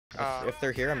If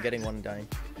they're here, I'm getting one and dying.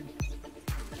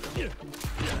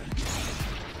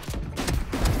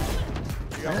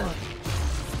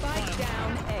 Spike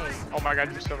down A. Oh my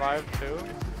god, you survived too?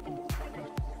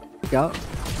 Go.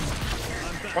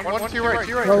 One to your right, to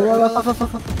your right. One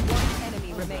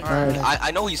enemy remaining.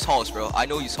 I know he's tallest, bro. I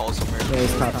know he's tallest somewhere. Yeah,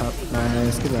 he's top up.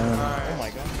 Nice, good job. Oh my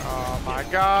god. Oh my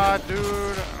god,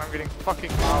 dude. I'm getting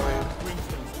fucking mollied.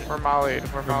 We're mollied.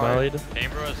 We're mollied.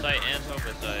 Chamber was sight and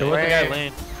sofa side. There was a guy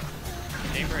lane.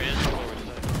 Chamber and sofa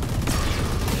side.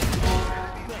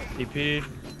 TP.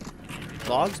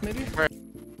 Logs, maybe?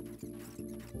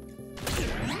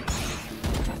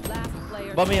 Last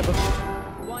player. Above me, above me.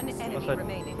 One enemy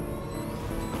remaining.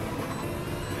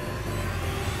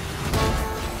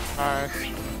 Nice.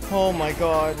 Oh my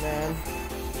god, man.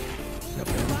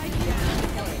 Spike down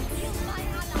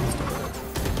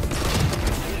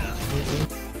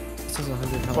This is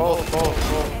 100 health. Both.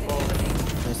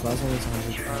 Nice, last one is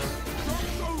 100.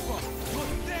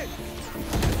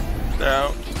 They're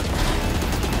out.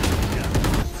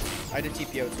 I did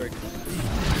TP out, sorry. A.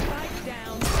 Spike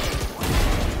down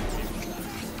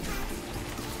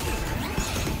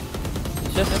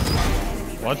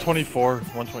 124.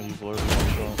 120 is lower than one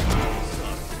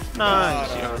shot.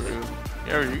 Nice, Yoru.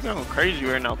 Yoru, you going crazy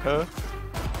right now, cuz.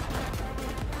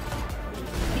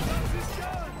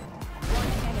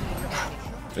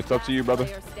 It's up to you, brother.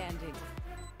 player standing.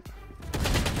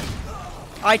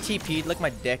 I TP'd, lick my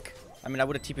dick. I mean, I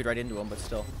would have TP'd right into him, but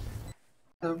still.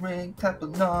 The ring clap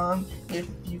along if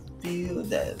you feel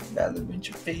that Valorant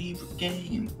your favorite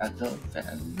game. I love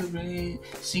Valorant.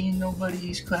 See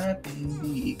nobody's clapping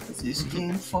me cause this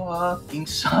game fucking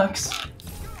sucks.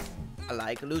 I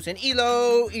like losing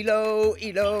elo.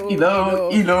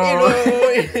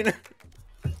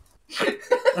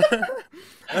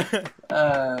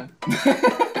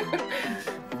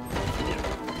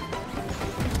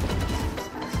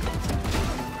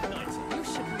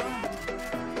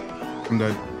 I'm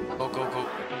dead. Go, go, go.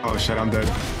 Oh shit, I'm dead.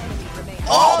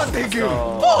 Oh, thank you.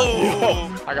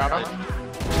 Oh. I got him.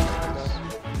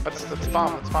 Let's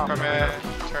bomb. Let's bomb. Come in.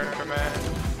 Come in.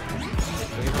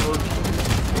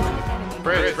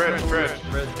 Bridge.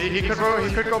 He could go.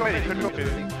 He could go mid. He could go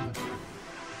mid.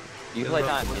 You play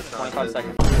time. It's 25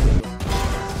 seconds.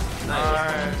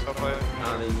 Nice. Well played.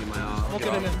 Look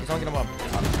at him. He's not getting him up.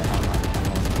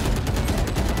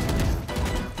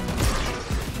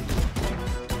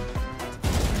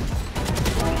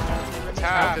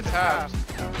 Tapped.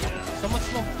 Someone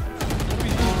smoke.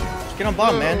 Just get on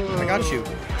bomb, man. I got you.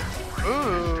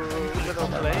 Ooh. Little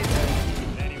play.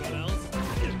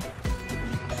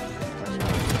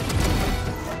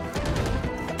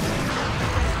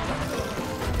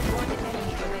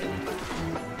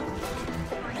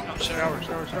 Shower.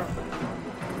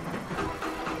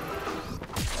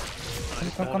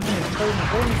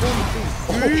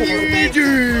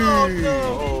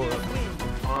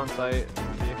 On site.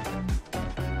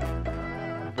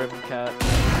 Ribbon cat.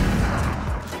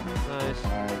 Nice.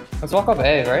 Let's walk up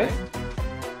A, right?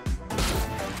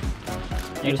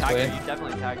 You tagged her. You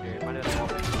definitely tagged her. Might have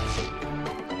walked.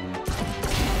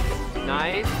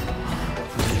 Nice.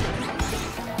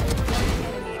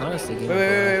 Honestly, game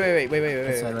Wait.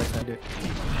 Right side, do it.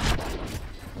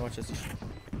 Watch this.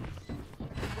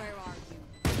 Where are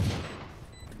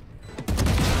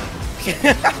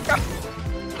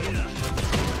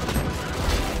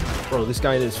you? Bro, this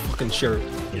guy in his fucking shirt.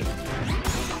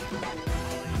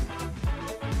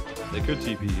 They could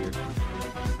TP here.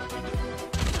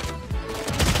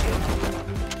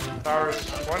 Towers.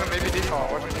 One maybe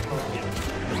default.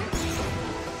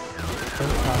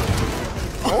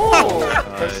 Oh!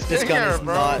 Nice. This gun is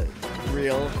not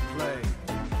real.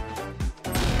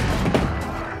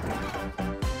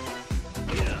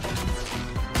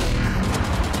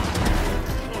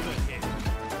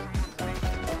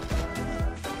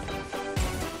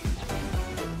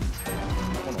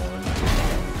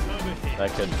 That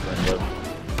could bring up.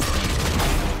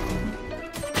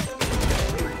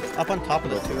 Up on top of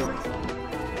the two.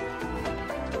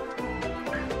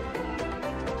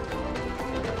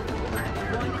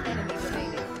 One enemy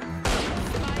remaining.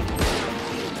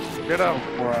 Get him.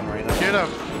 Get him.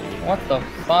 What the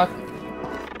fuck?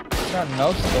 Got no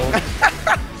scope.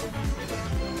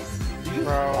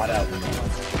 Bro.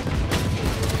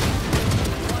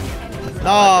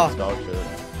 No. Dog shit.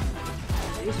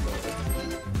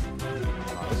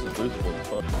 This is losable as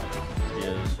fuck. He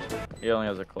is. He only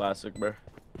has a classic, bro.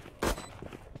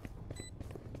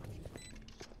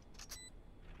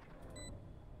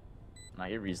 Nah,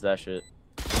 he reads that shit.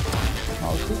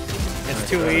 It's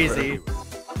too easy.